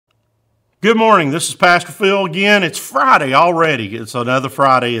Good morning. This is Pastor Phil again. It's Friday already. It's another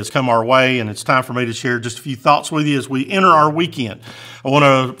Friday has come our way, and it's time for me to share just a few thoughts with you as we enter our weekend. I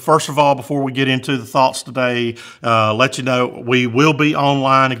want to, first of all, before we get into the thoughts today, let you know we will be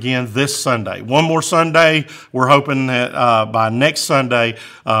online again this Sunday. One more Sunday. We're hoping that by next Sunday,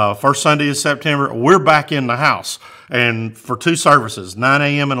 first Sunday in September, we're back in the house. And for two services, 9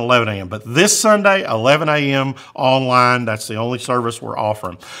 a.m. and 11 a.m. But this Sunday, 11 a.m. online, that's the only service we're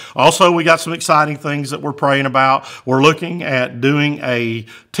offering. Also, we got some exciting things that we're praying about. We're looking at doing a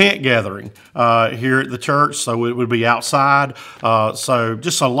tent gathering here at the church, so it would be outside. So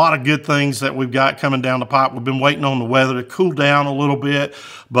just a lot of good things that we've got coming down the pipe. We've been waiting on the weather to cool down a little bit,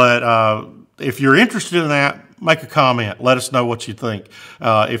 but if you're interested in that, make a comment. Let us know what you think.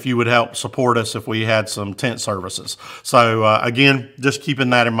 If you would help support us if we had some tent services. So again, just keeping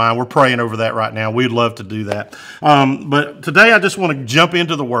that in mind. We're praying over that right now. We'd love to do that. But today I just want to jump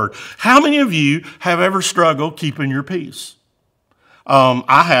into the Word. How many of you have ever struggled keeping your peace?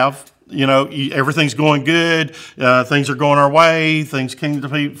 I have. You know, everything's going good. Things are going our way. Things seem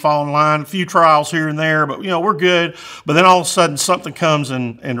to fall in line. A few trials here and there, but, you know, we're good. But then all of a sudden something comes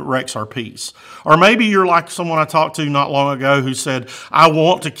and it wrecks our peace. Or maybe you're like someone I talked to not long ago who said, I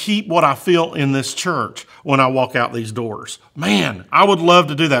want to keep what I feel in this church when I walk out these doors. Man, I would love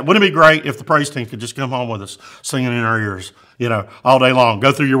to do that. Wouldn't it be great if the praise team could just come home with us singing in our ears? You know, all day long.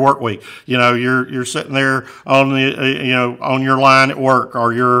 Go through your work week. You know, you're sitting there on the on your line at work,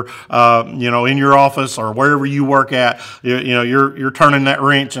 or you're in your office or wherever you work at. You're turning that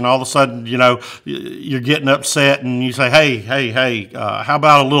wrench, and all of a sudden, you're getting upset, and you say, hey, how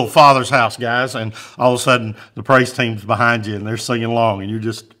about a little Father's house, guys? And all of a sudden, the praise team's behind you, and they're singing along, and you're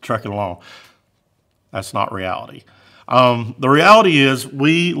just trucking along. That's not reality. The reality is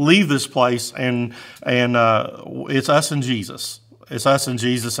we leave this place and it's us and Jesus. It's us and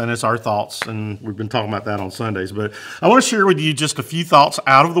Jesus, and it's our thoughts, and we've been talking about that on Sundays. But I want to share with you just a few thoughts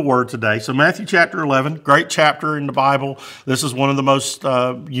out of the Word today. So Matthew chapter 11, great chapter in the Bible. This is one of the most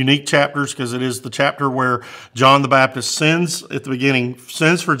unique chapters because it is the chapter where John the Baptist sins at the beginning,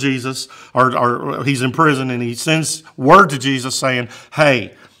 sins for Jesus, or he's in prison, and he sends word to Jesus saying,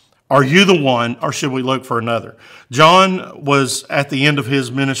 hey, are you the one, or should we look for another? John was at the end of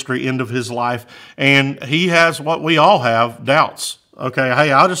his ministry, end of his life, and he has what we all have, doubts. Okay,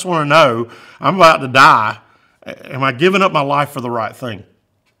 hey, I just want to know, I'm about to die. Am I giving up my life for the right thing?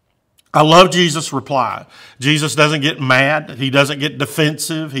 I love Jesus' reply. Jesus doesn't get mad. He doesn't get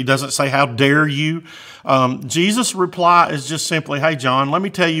defensive. He doesn't say, how dare you? Jesus' reply is just simply, hey, John, let me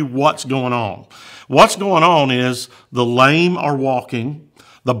tell you what's going on. What's going on is the lame are walking.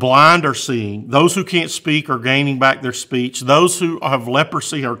 The blind are seeing. Those who can't speak are gaining back their speech. Those who have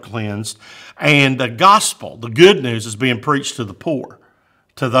leprosy are cleansed. And the gospel, the good news, is being preached to the poor,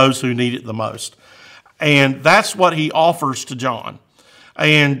 to those who need it the most. And that's what he offers to John.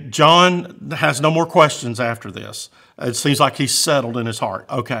 And John has no more questions after this. It seems like he's settled in his heart.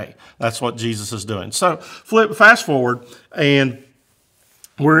 Okay, that's what Jesus is doing. So fast forward, and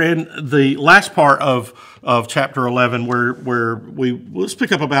we're in the last part of chapter 11 where let's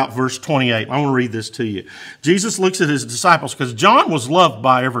pick up about verse 28. I want to read this to you. Jesus looks at his disciples because John was loved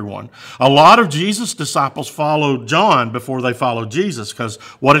by everyone. A lot of Jesus' disciples followed John before they followed Jesus, because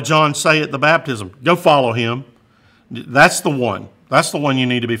what did John say at the baptism? Go follow him. That's the one. That's the one you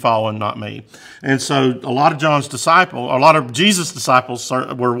need to be following, not me. And so a lot of Jesus' disciples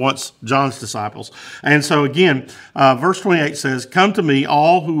were once John's disciples. And so again, verse 28 says, come to me,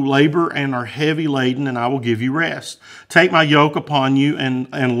 all who labor and are heavy laden, and I will give you rest. Take my yoke upon you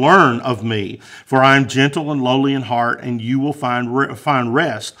and learn of me, for I am gentle and lowly in heart, and you will find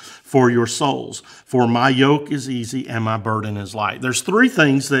rest for your souls. For my yoke is easy and my burden is light. There's three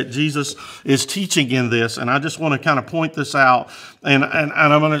things that Jesus is teaching in this, and I just want to kind of point this out, and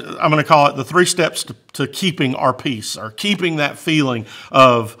I'm going to call it the 3 steps to keeping our peace, or keeping that feeling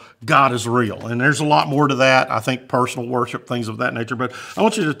of God is real. And there's a lot more to that. I think personal worship, things of that nature. But I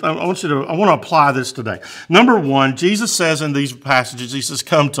want to apply this today. Number 1, Jesus says in these passages, he says,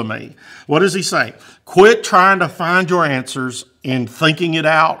 come to me. What does he say? Quit trying to find your answers in thinking it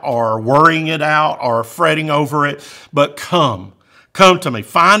out or worrying it out or fretting over it, but come to me.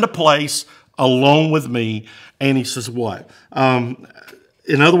 Find a place alone with me. And he says what? In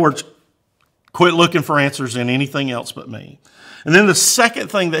other words, quit looking for answers in anything else but me. And then the second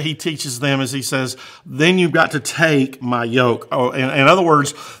thing that he teaches them is he says, then you've got to take my yoke. Oh, in other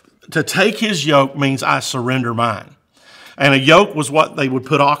words, to take his yoke means I surrender mine. And a yoke was what they would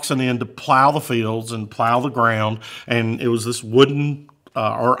put oxen in to plow the fields and plow the ground. And it was this wooden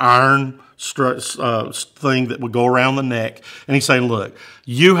or iron thing that would go around the neck. And he's saying, look,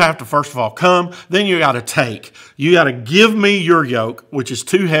 you have to first of all come, then you got to take. You got to give me your yoke, which is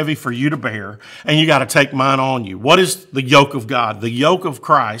too heavy for you to bear, and you got to take mine on you. What is the yoke of God? The yoke of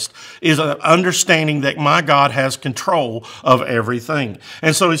Christ is an understanding that my God has control of everything.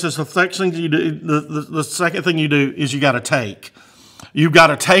 And so he says the second thing you do, the second thing you do is you got to take. You've got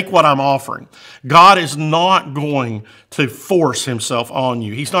to take what I'm offering. God is not going to force himself on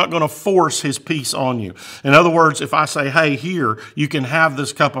you. He's not going to force his peace on you. In other words, if I say, hey, here, you can have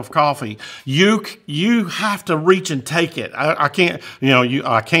this cup of coffee, you have to reach and take it. I can't,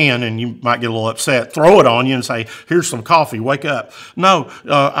 I can, and you might get a little upset, throw it on you and say, here's some coffee, wake up. No,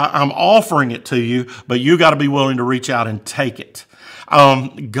 I'm offering it to you, but you got to be willing to reach out and take it.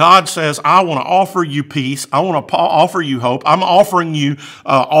 God says, I want to offer you peace. I want to offer you hope. I'm offering you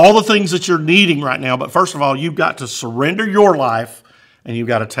all the things that you're needing right now. But first of all, you've got to surrender your life and you've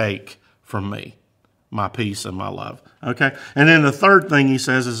got to take from me my peace and my love. Okay? And then the third thing he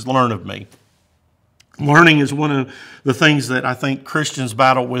says is learn of me. Learning is one of the things that I think Christians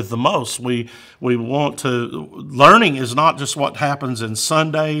battle with the most. Learning is not just what happens in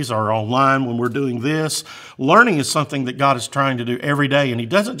Sundays or online when we're doing this. Learning is something that God is trying to do every day. And he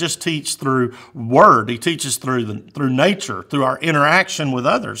doesn't just teach through word. He teaches through nature, through our interaction with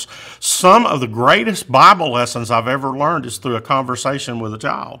others. Some of the greatest Bible lessons I've ever learned is through a conversation with a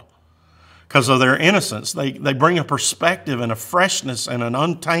child. Because of their innocence. They bring a perspective and a freshness and an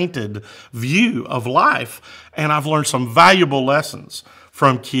untainted view of life. And I've learned some valuable lessons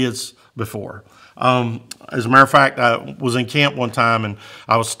from kids before. As a matter of fact, I was in camp one time and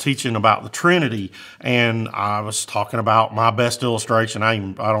I was teaching about the Trinity, and I was talking about my best illustration. I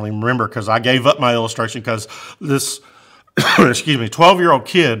don't even remember because I gave up my illustration because this 12-year-old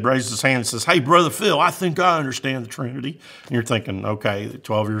kid raises his hand and says, hey, Brother Phil, I think I understand the Trinity. And you're thinking, okay,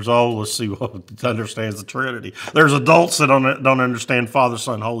 12 years old, let's see what understands the Trinity. There's adults that don't understand Father,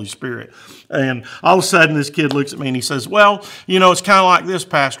 Son, Holy Spirit. And all of a sudden, this kid looks at me and he says, well, it's kind of like this,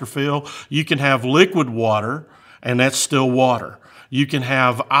 Pastor Phil. You can have liquid water, and that's still water. You can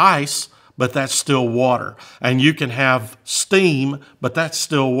have ice, but that's still water. And you can have steam, but that's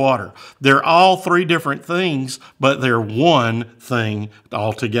still water. They're all three different things, but they're one thing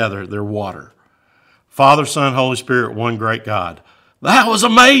altogether. They're water. Father, Son, Holy Spirit, one great God. That was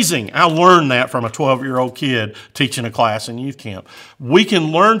amazing. I learned that from a 12-year-old kid teaching a class in youth camp. We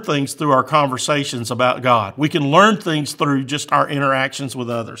can learn things through our conversations about God. We can learn things through just our interactions with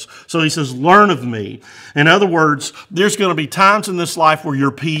others. So he says, learn of me. In other words, there's going to be times in this life where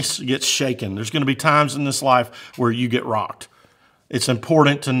your peace gets shaken. There's going to be times in this life where you get rocked. It's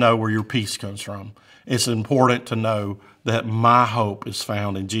important to know where your peace comes from. It's important to know that my hope is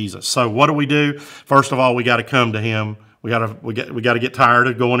found in Jesus. So what do? First of all, we got to come to him. We got to get tired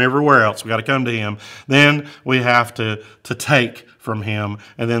of going everywhere else. We got to come to him. Then we have to take from him.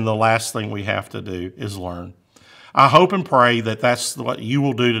 And then the last thing we have to do is learn. I hope and pray that that's what you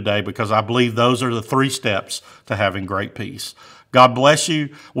will do today, because I believe those are the 3 steps to having great peace. God bless you.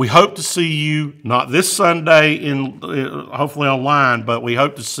 We hope to see you, not this Sunday, hopefully online, but we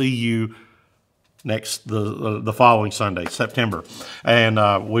hope to see you the following Sunday, September, and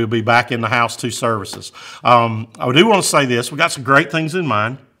we'll be back in the house 2 services. I do want to say this: we got some great things in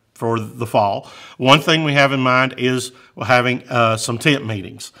mind for the fall. One thing we have in mind is having some tent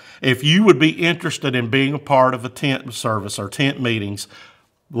meetings. If you would be interested in being a part of a tent service or tent meetings,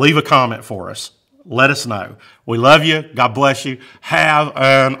 leave a comment for us. Let us know. We love you. God bless you. Have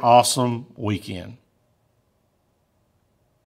an awesome weekend.